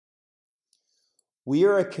We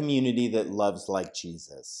are a community that loves like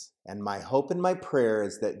Jesus, and my hope and my prayer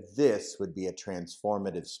is that this would be a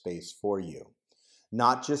transformative space for you,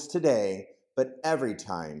 not just today, but every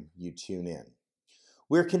time you tune in.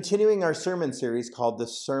 We're continuing our sermon series called the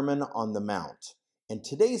Sermon on the Mount, and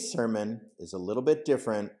today's sermon is a little bit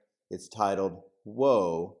different. It's titled,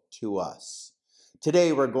 Woe to Us.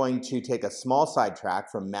 Today we're going to take a small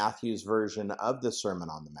sidetrack from Matthew's version of the Sermon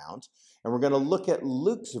on the Mount, and we're going to look at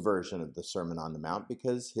Luke's version of the Sermon on the Mount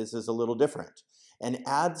because his is a little different, and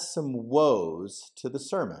add some woes to the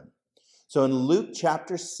sermon. So in Luke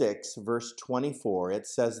chapter 6, verse 24, it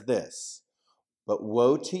says this, "But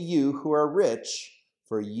woe to you who are rich,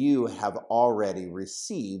 for you have already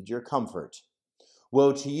received your comfort.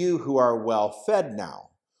 Woe to you who are well fed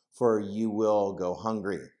now, for you will go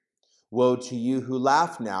hungry. Woe to you who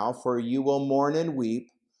laugh now, for you will mourn and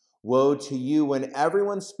weep. Woe to you when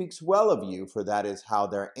everyone speaks well of you, for that is how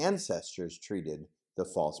their ancestors treated the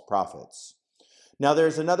false prophets." Now,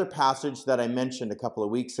 there's another passage that I mentioned a couple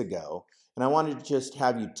of weeks ago, and I wanted to just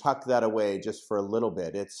have you tuck that away just for a little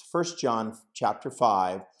bit. It's 1 John chapter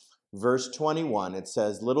 5, verse 21. It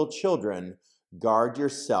says, "Little children, guard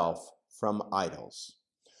yourself from idols."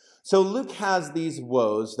 So Luke has these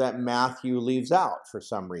woes that Matthew leaves out for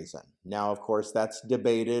some reason. Now, of course, that's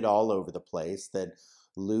debated all over the place, that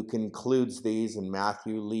Luke includes these and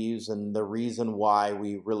Matthew leaves, and the reason why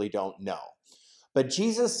we really don't know. But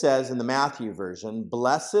Jesus says in the Matthew version,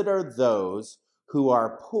 "Blessed are those who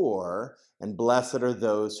are poor, and blessed are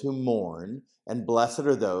those who mourn, and blessed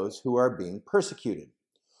are those who are being persecuted."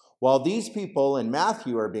 While these people in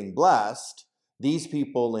Matthew are being blessed, these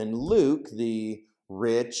people in Luke, the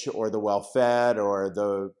rich or the well-fed or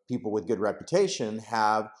the people with good reputation,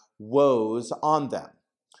 have woes on them.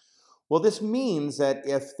 Well, this means that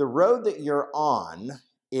if the road that you're on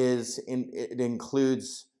it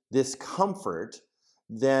includes this comfort,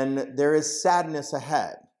 then there is sadness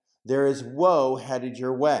ahead. There is woe headed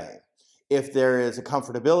your way. If there is a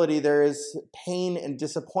comfortability, there is pain and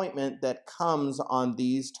disappointment that comes on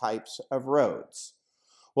these types of roads.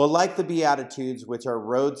 Well, like the Beatitudes, which are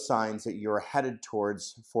road signs that you're headed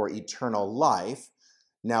towards for eternal life,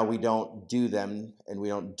 now we don't do them, and we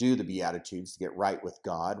don't do the Beatitudes to get right with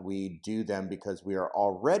God. We do them because we are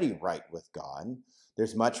already right with God.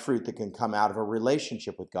 There's much fruit that can come out of a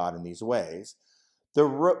relationship with God in these ways. The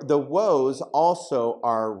woes also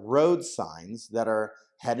are road signs that are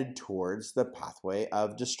headed towards the pathway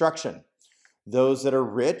of destruction. Those that are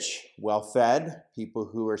rich, well-fed, people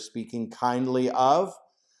who are speaking kindly of,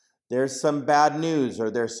 there's some bad news or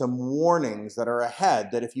there's some warnings that are ahead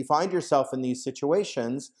that if you find yourself in these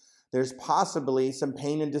situations, there's possibly some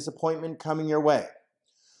pain and disappointment coming your way.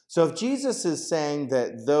 So if Jesus is saying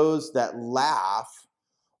that those that laugh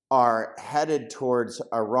are headed towards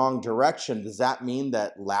a wrong direction, does that mean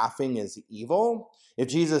that laughing is evil? If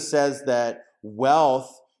Jesus says that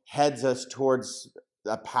wealth heads us towards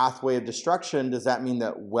a pathway of destruction, does that mean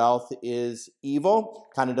that wealth is evil?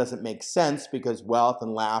 Kind of doesn't make sense because wealth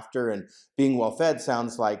and laughter and being well-fed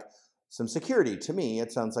sounds like some security. To me,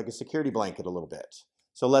 it sounds like a security blanket a little bit.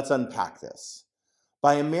 So let's unpack this.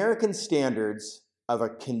 By American standards of a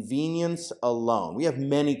convenience alone, we have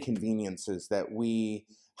many conveniences that we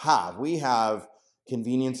have. We have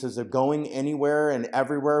conveniences of going anywhere and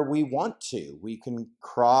everywhere we want to. We can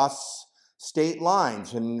cross state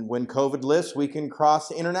lines, and when COVID lifts, we can cross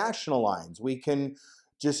international lines. We can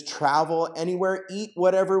just travel anywhere, eat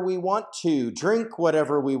whatever we want to, drink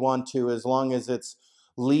whatever we want to, as long as it's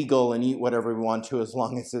legal, and eat whatever we want to, as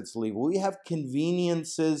long as it's legal. We have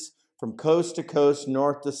conveniences from coast to coast,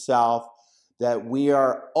 north to south, that we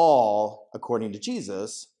are all, according to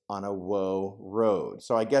Jesus, on a woe road.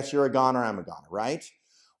 So I guess you're a goner, I'm a goner, right?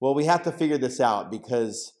 Well, we have to figure this out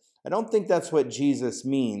because I don't think that's what Jesus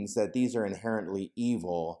means, that these are inherently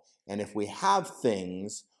evil. And if we have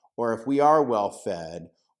things, or if we are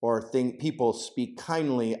well-fed, or people speak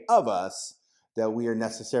kindly of us, that we are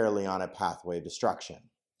necessarily on a pathway of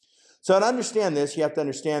destruction. So to understand this, you have to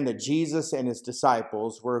understand that Jesus and his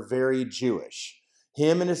disciples were very Jewish.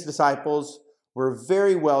 Him and his disciples were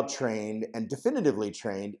very well trained and definitively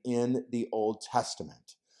trained in the Old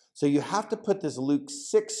Testament. So you have to put this Luke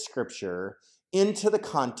 6 scripture into the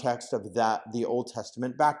context of the Old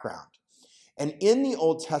Testament background. And in the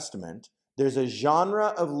Old Testament, there's a genre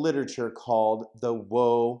of literature called the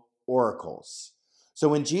woe oracles. So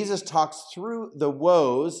when Jesus talks through the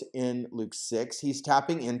woes in Luke 6, he's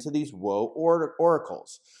tapping into these woe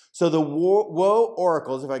oracles. So the woe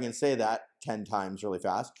oracles, if I can say that 10 times really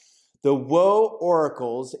fast, the woe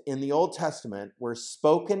oracles in the Old Testament were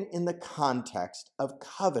spoken in the context of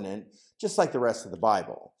covenant, just like the rest of the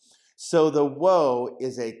Bible. So the woe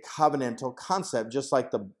is a covenantal concept, just like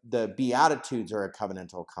the Beatitudes are a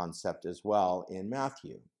covenantal concept as well in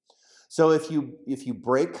Matthew. So if you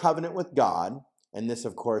break covenant with God, and this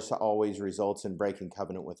of course always results in breaking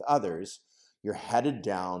covenant with others, you're headed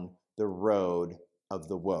down the road of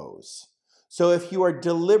the woes. So if you are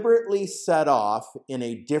deliberately set off in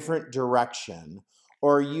a different direction,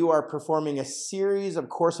 or you are performing a series of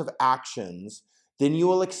course of actions, then you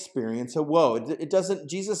will experience a woe.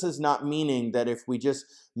 Jesus is not meaning that if we just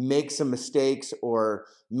make some mistakes or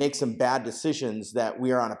make some bad decisions that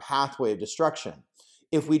we are on a pathway of destruction.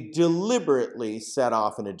 If we deliberately set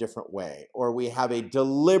off in a different way, or we have a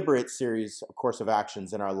deliberate series, of course, of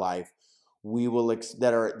actions in our life,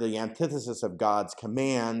 that are the antithesis of God's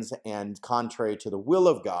commands and contrary to the will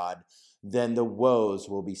of God, then the woes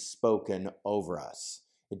will be spoken over us.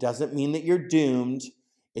 It doesn't mean that you're doomed.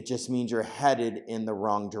 It just means you're headed in the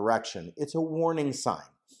wrong direction. It's a warning sign.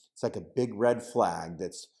 It's like a big red flag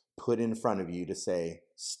that's put in front of you to say,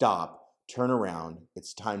 stop, turn around.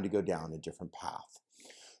 It's time to go down a different path.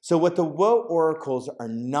 So what the woe oracles are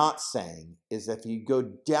not saying is that if you go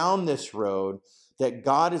down this road, that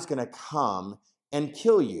God is going to come and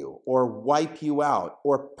kill you or wipe you out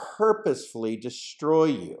or purposefully destroy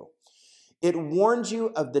you. It warns you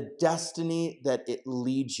of the destiny that it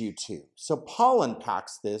leads you to. So Paul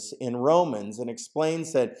unpacks this in Romans and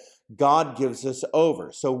explains that God gives us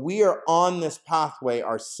over. So we are on this pathway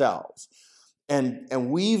ourselves. And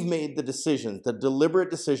we've made the decisions, the deliberate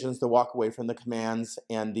decisions to walk away from the commands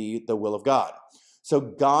and the will of God. So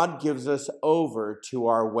God gives us over to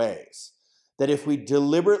our ways. That if we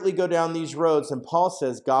deliberately go down these roads, and Paul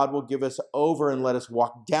says God will give us over and let us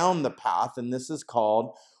walk down the path, and this is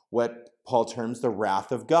called what Paul terms the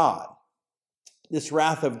wrath of God. This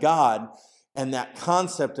wrath of God and that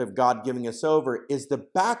concept of God giving us over is the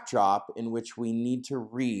backdrop in which we need to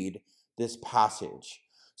read this passage.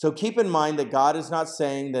 So keep in mind that God is not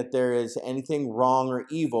saying that there is anything wrong or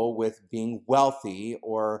evil with being wealthy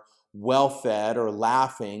or well-fed or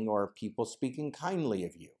laughing or people speaking kindly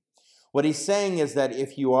of you. What he's saying is that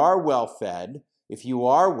if you are well-fed, if you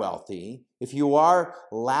are wealthy, if you are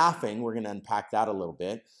laughing, we're going to unpack that a little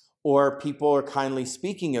bit, or people are kindly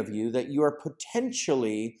speaking of you, that you are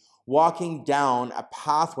potentially walking down a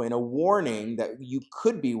pathway and a warning that you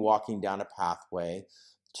could be walking down a pathway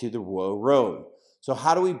to the woe road. So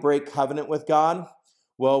how do we break covenant with God?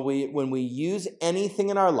 Well, when we use anything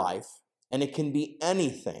in our life, and it can be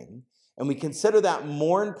anything, and we consider that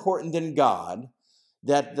more important than God,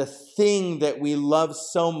 that the thing that we love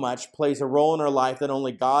so much plays a role in our life that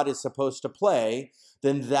only God is supposed to play,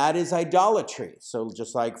 then that is idolatry. So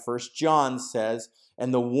just like 1 John says,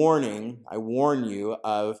 and the warning, I warn you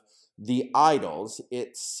of the idols,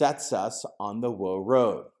 it sets us on the woe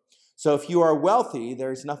road. So if you are wealthy,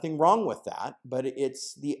 there's nothing wrong with that, but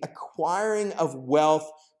it's the acquiring of wealth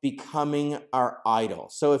becoming our idol.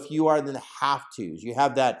 So if you are in the have-tos, you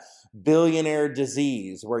have that billionaire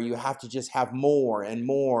disease where you have to just have more and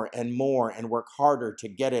more and more and work harder to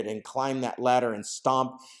get it and climb that ladder and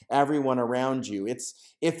stomp everyone around you.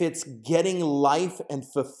 If it's getting life and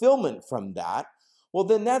fulfillment from that, well,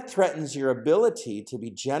 then that threatens your ability to be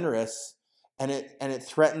generous. And it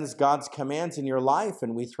threatens God's commands in your life,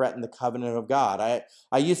 and we threaten the covenant of God.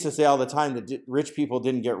 I used to say all the time that rich people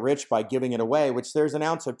didn't get rich by giving it away, which there's an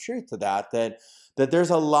ounce of truth to that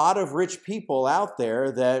there's a lot of rich people out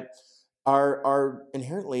there that are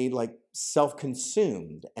inherently like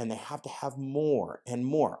self-consumed, and they have to have more and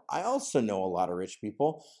more. I also know a lot of rich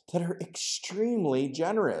people that are extremely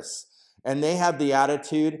generous, and they have the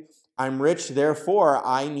attitude, I'm rich, therefore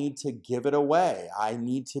I need to give it away. I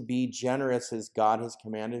need to be generous as God has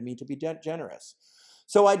commanded me to be generous.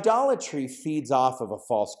 So idolatry feeds off of a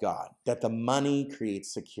false god, that the money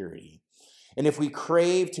creates security. And if we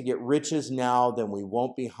crave to get riches now, then we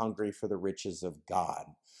won't be hungry for the riches of God.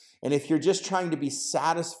 And if you're just trying to be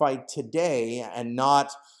satisfied today and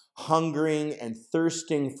not hungering and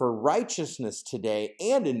thirsting for righteousness today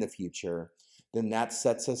and in the future, then that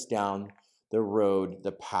sets us down the road,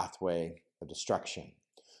 the pathway of destruction.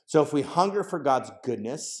 So if we hunger for God's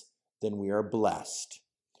goodness, then we are blessed.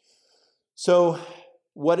 So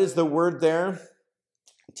what is the word there?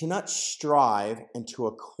 To not strive and to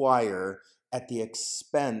acquire at the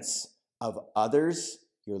expense of others,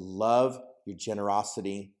 your love, your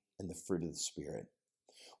generosity, and the fruit of the Spirit.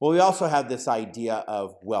 Well, we also have this idea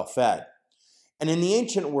of well-fed. And in the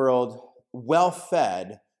ancient world,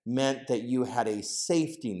 well-fed meant that you had a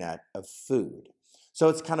safety net of food. So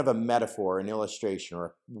it's kind of a metaphor, an illustration, or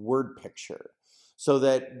a word picture. So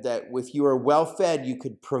that if you were well-fed, you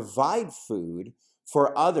could provide food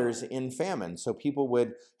for others in famine. So people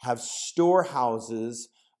would have storehouses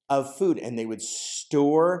of food, and they would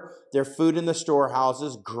store their food in the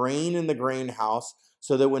storehouses, grain in the grain house,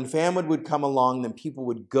 so that when famine would come along, then people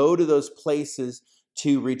would go to those places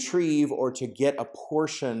to retrieve or to get a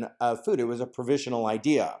portion of food. It was a provisional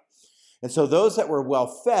idea. And so those that were well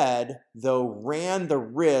fed, though, ran the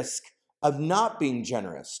risk of not being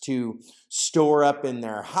generous, to store up in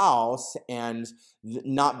their house and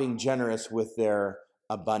not being generous with their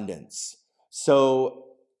abundance. So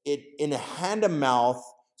in a hand-to-mouth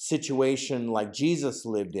situation like Jesus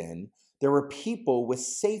lived in, there were people with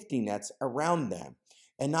safety nets around them,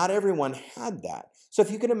 and not everyone had that. So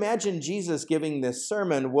if you can imagine Jesus giving this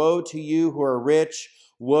sermon, woe to you who are rich,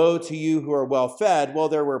 woe to you who are well fed. Well,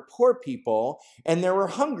 there were poor people and there were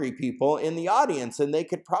hungry people in the audience, and they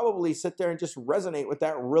could probably sit there and just resonate with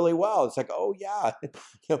that really well. It's like, oh yeah,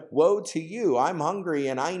 woe to you. I'm hungry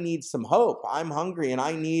and I need some hope. I'm hungry and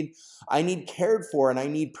I need cared for, and I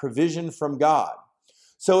need provision from God.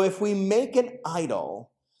 So if we make an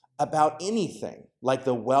idol about anything, like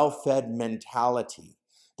the well-fed mentality,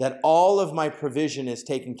 that all of my provision is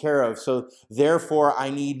taken care of, so therefore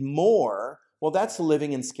I need more, well, that's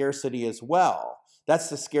living in scarcity as well. That's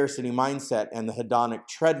the scarcity mindset and the hedonic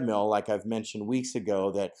treadmill, like I've mentioned weeks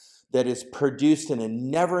ago, that is produced in a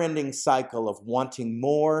never-ending cycle of wanting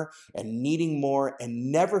more and needing more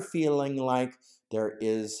and never feeling like there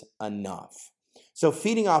is enough. So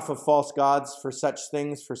feeding off of false gods for such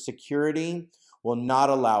things, for security, will not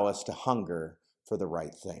allow us to hunger for the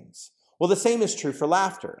right things. Well, the same is true for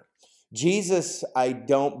laughter. Jesus, I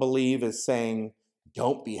don't believe, is saying,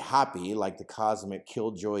 don't be happy like the cosmic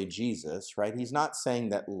killjoy Jesus, right? He's not saying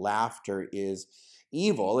that laughter is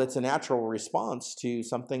evil. It's a natural response to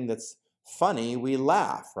something that's funny. We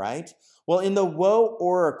laugh, right? Well, in the woe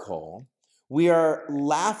oracle, we are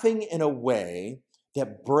laughing in a way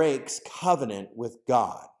that breaks covenant with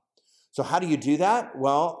God. So how do you do that?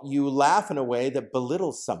 Well, you laugh in a way that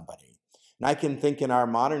belittles somebody. And I can think in our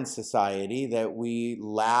modern society that we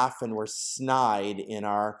laugh and we're snide in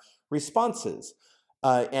our responses.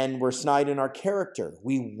 And we're snide in our character.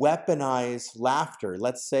 We weaponize laughter,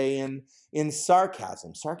 let's say in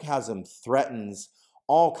sarcasm. Sarcasm threatens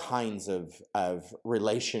all kinds of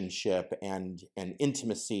relationship and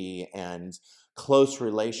intimacy and close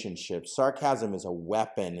relationships. Sarcasm is a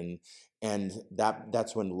weapon, and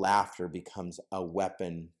that's when laughter becomes a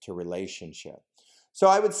weapon to relationship. So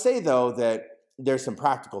I would say, though, that there's some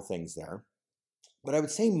practical things there, but I would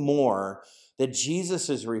say more that Jesus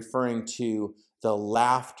is referring to the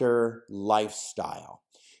laughter lifestyle.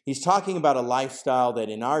 He's talking about a lifestyle that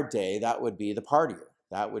in our day, that would be the partier.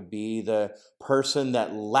 That would be the person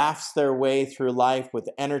that laughs their way through life with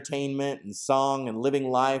entertainment and song and living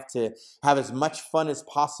life to have as much fun as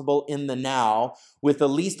possible in the now with the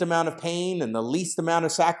least amount of pain and the least amount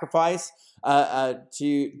of sacrifice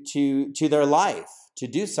to their life, to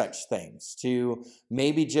do such things, to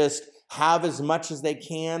maybe just have as much as they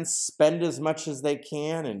can, spend as much as they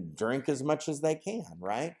can, and drink as much as they can,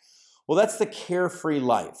 right? Well, that's the carefree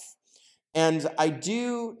life. And I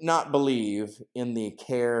do not believe in the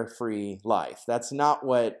carefree life. That's not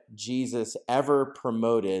what Jesus ever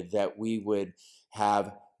promoted, that we would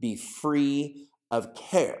be free of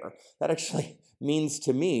care. That actually means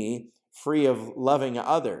to me free of loving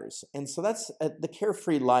others. And so that's the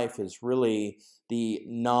carefree life is really the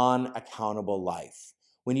non-accountable life.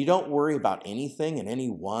 When you don't worry about anything and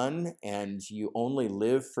anyone and you only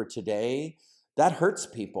live for today, that hurts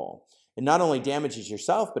people. It not only damages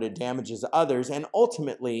yourself, but it damages others, and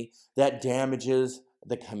ultimately that damages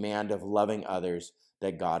the command of loving others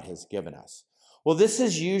that God has given us. Well, this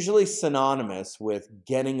is usually synonymous with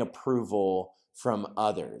getting approval from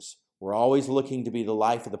others. We're always looking to be the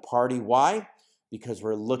life of the party. Why? Because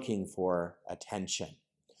we're looking for attention.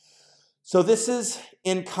 So this is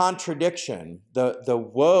in contradiction. The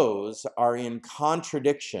woes are in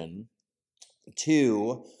contradiction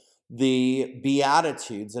to the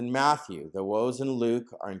Beatitudes in Matthew. The woes in Luke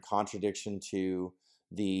are in contradiction to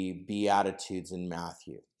the Beatitudes in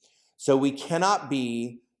Matthew. So we cannot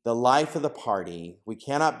be the life of the party. We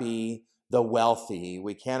cannot be the wealthy.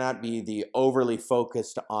 We cannot be the overly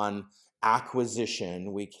focused on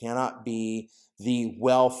acquisition. We cannot be the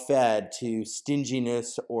well-fed to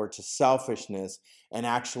stinginess or to selfishness and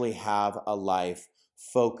actually have a life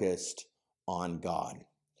focused on God.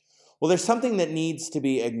 Well, there's something that needs to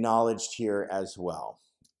be acknowledged here as well.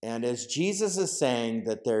 And as Jesus is saying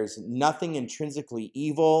that there's nothing intrinsically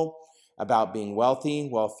evil about being wealthy,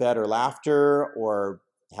 well-fed, or laughter, or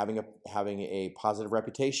having a positive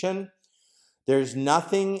reputation, there's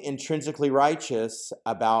nothing intrinsically righteous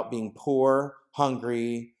about being poor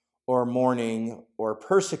hungry, or mourning, or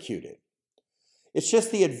persecuted. It's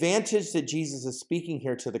just the advantage that Jesus is speaking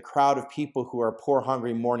here to the crowd of people who are poor,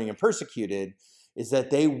 hungry, mourning, and persecuted is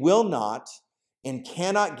that they will not and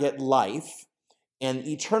cannot get life and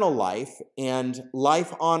eternal life and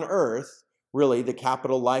life on earth, really the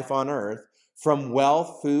capital life on earth, from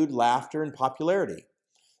wealth, food, laughter, and popularity.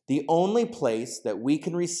 The only place that we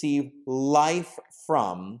can receive life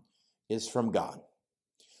from is from God.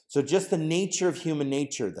 So just the nature of human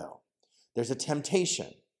nature, though, there's a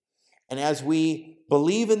temptation. And as we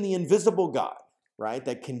believe in the invisible God, right,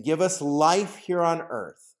 that can give us life here on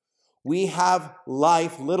earth, we have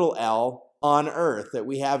life, little l, on earth, that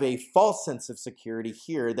we have a false sense of security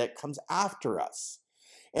here that comes after us.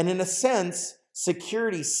 And in a sense,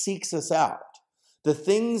 security seeks us out. The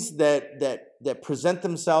things that present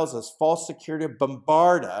themselves as false security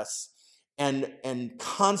bombard us and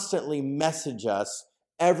constantly message us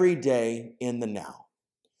every day in the now.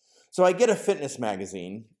 So I get a fitness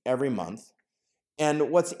magazine every month, and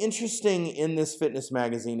what's interesting in this fitness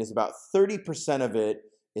magazine is about 30% of it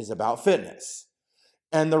is about fitness.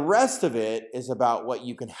 And the rest of it is about what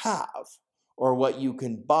you can have, or what you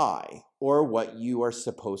can buy, or what you are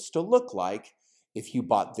supposed to look like if you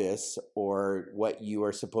bought this, or what you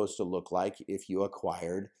are supposed to look like if you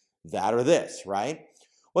acquired that or this, right?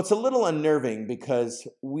 Well, it's a little unnerving because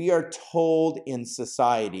we are told in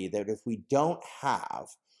society that if we don't have,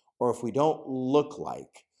 or if we don't look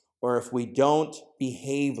like, or if we don't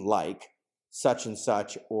behave like such and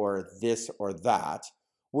such, or this or that,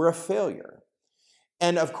 we're a failure.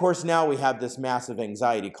 And of course, now we have this massive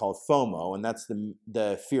anxiety called FOMO, and that's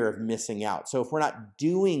the fear of missing out. So if we're not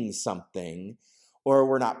doing something, or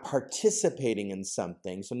we're not participating in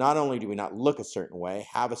something, so not only do we not look a certain way,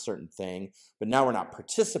 have a certain thing, but now we're not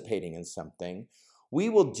participating in something, we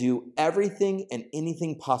will do everything and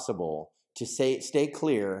anything possible to stay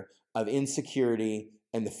clear of insecurity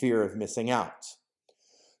and the fear of missing out.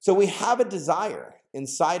 So we have a desire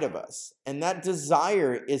inside of us, and that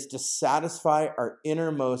desire is to satisfy our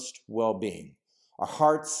innermost well-being, our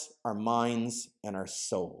hearts, our minds, and our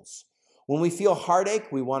souls. When we feel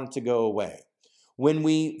heartache, we want it to go away. When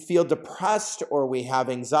we feel depressed or we have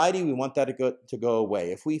anxiety, we want that to go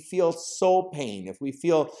away. If we feel soul pain, if we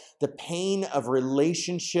feel the pain of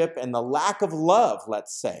relationship and the lack of love,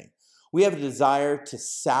 let's say, we have a desire to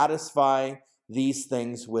satisfy these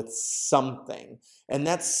things with something. And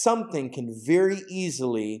that something can very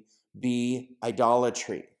easily be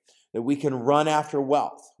idolatry. That we can run after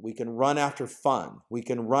wealth, we can run after fun, we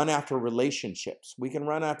can run after relationships, we can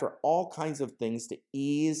run after all kinds of things to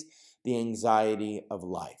ease the anxiety of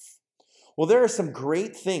life. Well, there are some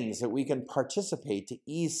great things that we can participate to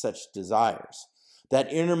ease such desires.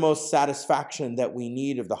 That innermost satisfaction that we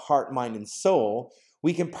need of the heart, mind, and soul,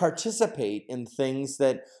 we can participate in things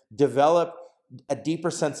that develop a deeper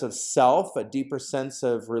sense of self, a deeper sense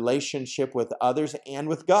of relationship with others and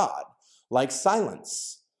with God, like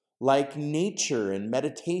silence, like nature and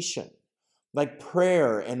meditation, like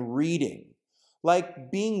prayer and reading,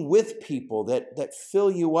 like being with people that fill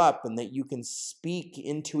you up and that you can speak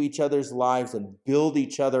into each other's lives and build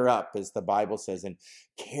each other up, as the Bible says, and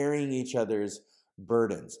carrying each other's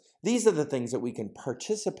burdens. These are the things that we can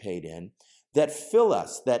participate in that fill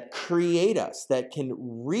us, that create us, that can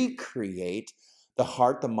recreate the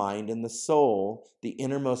heart, the mind, and the soul, the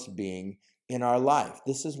innermost being in our life.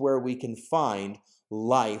 This is where we can find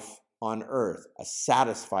life on earth, a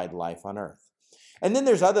satisfied life on earth. And then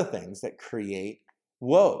there's other things that create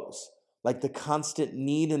woes, like the constant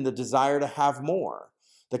need and the desire to have more,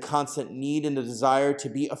 the constant need and the desire to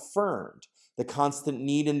be affirmed, the constant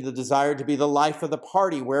need and the desire to be the life of the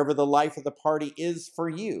party, wherever the life of the party is for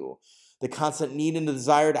you, the constant need and the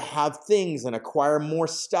desire to have things and acquire more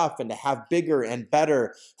stuff and to have bigger and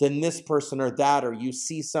better than this person or that, or you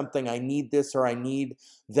see something, I need this or I need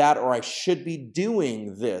that, or I should be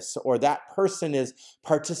doing this, or that person is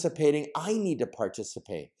participating, I need to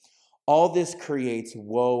participate. All this creates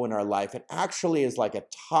woe in our life. It actually is like a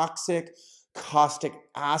toxic, caustic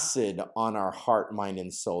acid on our heart, mind,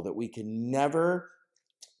 and soul that we can never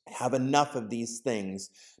have enough of these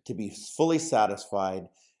things to be fully satisfied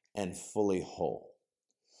and fully whole.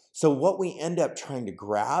 So what we end up trying to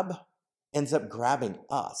grab ends up grabbing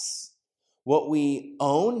us. What we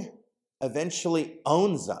own eventually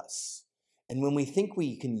owns us. And when we think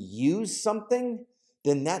we can use something,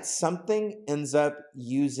 then that something ends up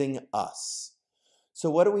using us. So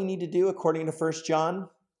what do we need to do according to 1 John?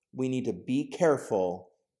 We need to be careful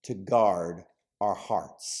to guard our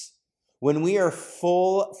hearts. When we are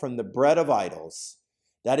full from the bread of idols,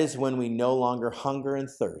 that is when we no longer hunger and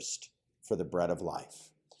thirst for the bread of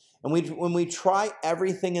life. And when we try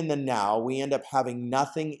everything in the now, we end up having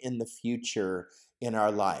nothing in the future in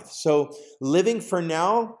our life. So living for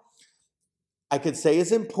now, I could say,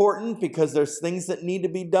 is important because there's things that need to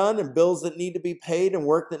be done and bills that need to be paid and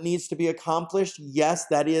work that needs to be accomplished. Yes,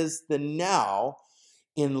 that is the now.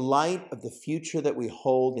 In light of the future that we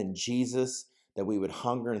hold in Jesus, that we would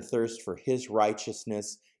hunger and thirst for his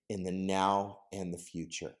righteousness in the now and the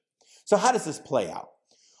future. So how does this play out?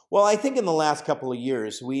 Well, I think in the last couple of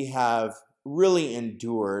years, we have really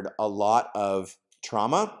endured a lot of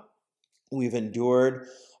trauma. We've endured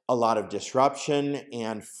a lot of disruption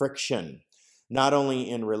and friction, not only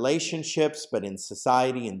in relationships, but in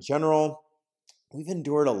society in general. We've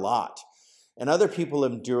endured a lot. And other people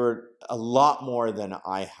have endured a lot more than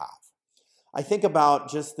I have. I think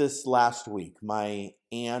about just this last week, my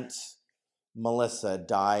aunt Melissa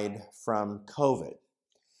died from COVID.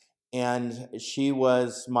 And she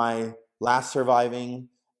was my last surviving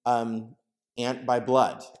aunt by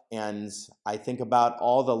blood. And I think about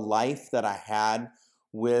all the life that I had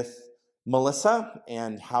with Melissa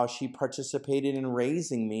and how she participated in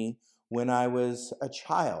raising me when I was a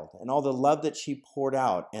child, and all the love that she poured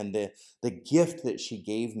out, and the gift that she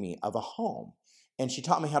gave me of a home. And she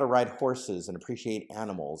taught me how to ride horses and appreciate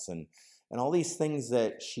animals and all these things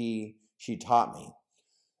that she taught me.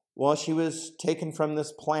 Well, she was taken from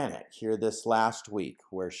this planet here this last week,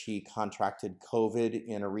 where she contracted COVID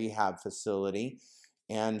in a rehab facility,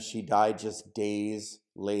 and she died just days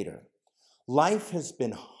later. Life has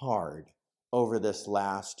been hard over this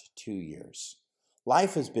last 2 years.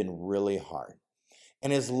 Life has been really hard.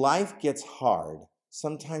 And as life gets hard,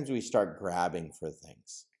 sometimes we start grabbing for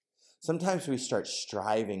things. Sometimes we start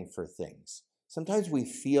striving for things. Sometimes we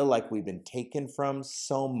feel like we've been taken from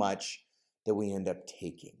so much that we end up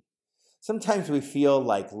taking. Sometimes we feel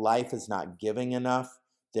like life is not giving enough,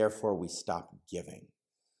 therefore we stop giving.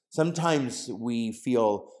 Sometimes we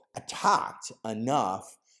feel attacked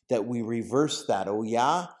enough that we reverse that. Oh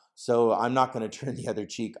yeah? So I'm not going to turn the other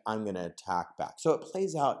cheek, I'm going to attack back. So it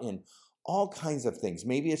plays out in all kinds of things.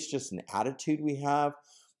 Maybe it's just an attitude we have.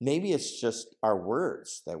 Maybe it's just our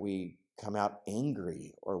words that we come out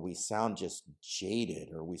angry, or we sound just jaded,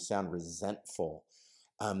 or we sound resentful.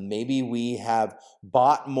 Maybe we have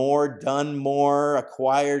bought more, done more,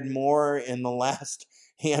 acquired more in the last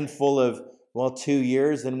handful of, 2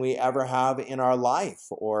 years than we ever have in our life.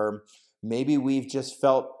 Or maybe we've just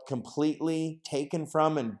felt completely taken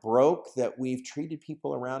from and broke, that we've treated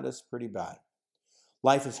people around us pretty bad.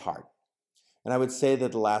 Life is hard. And I would say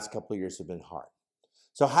that the last couple of years have been hard.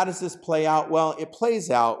 So how does this play out? Well, it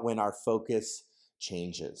plays out when our focus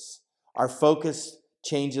changes. Our focus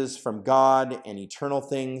changes from God and eternal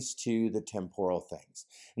things to the temporal things.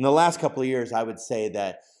 In the last couple of years, I would say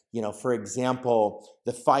that, for example,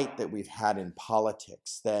 the fight that we've had in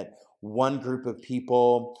politics, that one group of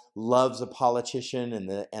people loves a politician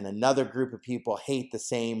and another group of people hate the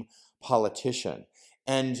same politician.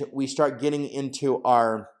 And we start getting into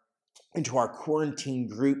our quarantine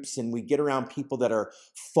groups, and we get around people that are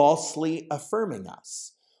falsely affirming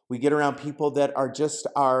us. We get around people that are just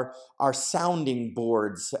our sounding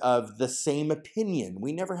boards of the same opinion.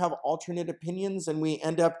 We never have alternate opinions, and we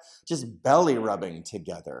end up just belly rubbing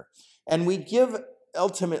together. And we give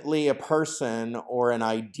ultimately a person or an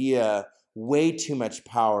idea way too much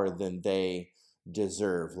power than they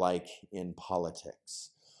deserve, like in politics.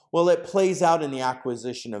 Well, it plays out in the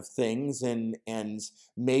acquisition of things, and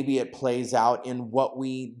maybe it plays out in what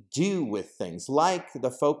we do with things, like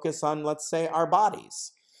the focus on, let's say, our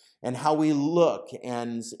bodies and how we look.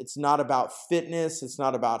 And it's not about fitness, it's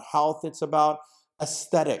not about health, it's about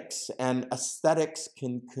aesthetics, and aesthetics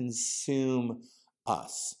can consume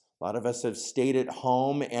us. A lot of us have stayed at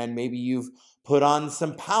home, and maybe you've put on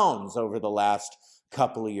some pounds over the last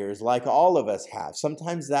couple of years, like all of us have.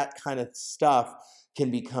 Sometimes that kind of stuff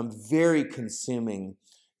can become very consuming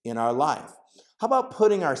in our life. How about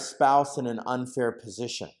putting our spouse in an unfair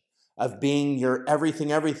position of being your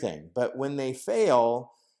everything, but when they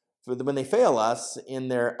fail us in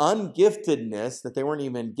their ungiftedness that they weren't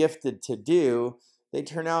even gifted to do, they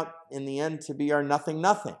turn out in the end to be our nothing,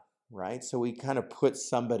 right? So we kind of put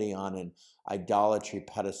somebody on an idolatry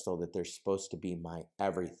pedestal that they're supposed to be my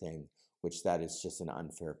everything, which that is just an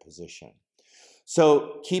unfair position.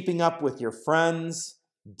 So keeping up with your friends,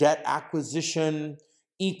 debt acquisition,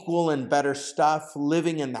 equal and better stuff,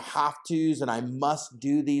 living in the have-tos, and I must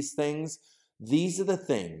do these things. These are the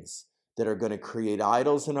things that are going to create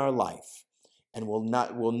idols in our life and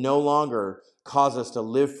will no longer cause us to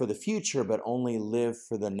live for the future, but only live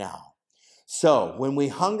for the now. So when we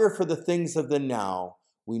hunger for the things of the now,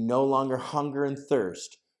 we no longer hunger and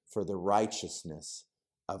thirst for the righteousness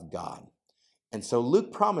of God. And so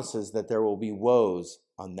Luke promises that there will be woes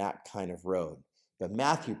on that kind of road. But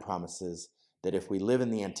Matthew promises that if we live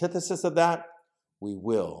in the antithesis of that, we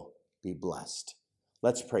will be blessed.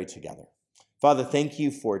 Let's pray together. Father, thank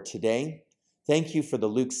you for today. Thank you for the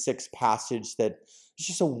Luke 6 passage that is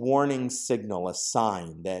just a warning signal, a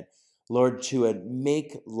sign that, Lord, to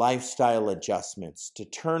make lifestyle adjustments, to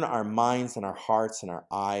turn our minds and our hearts and our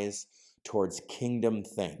eyes towards kingdom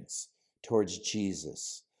things, towards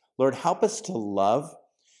Jesus. Lord, help us to love.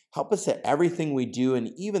 Help us that everything we do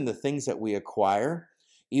and even the things that we acquire,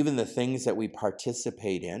 even the things that we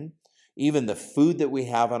participate in, even the food that we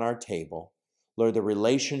have on our table, Lord, the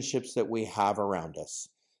relationships that we have around us,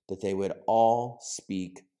 that they would all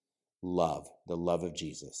speak love, the love of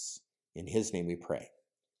Jesus. In his name we pray.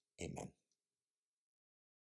 Amen.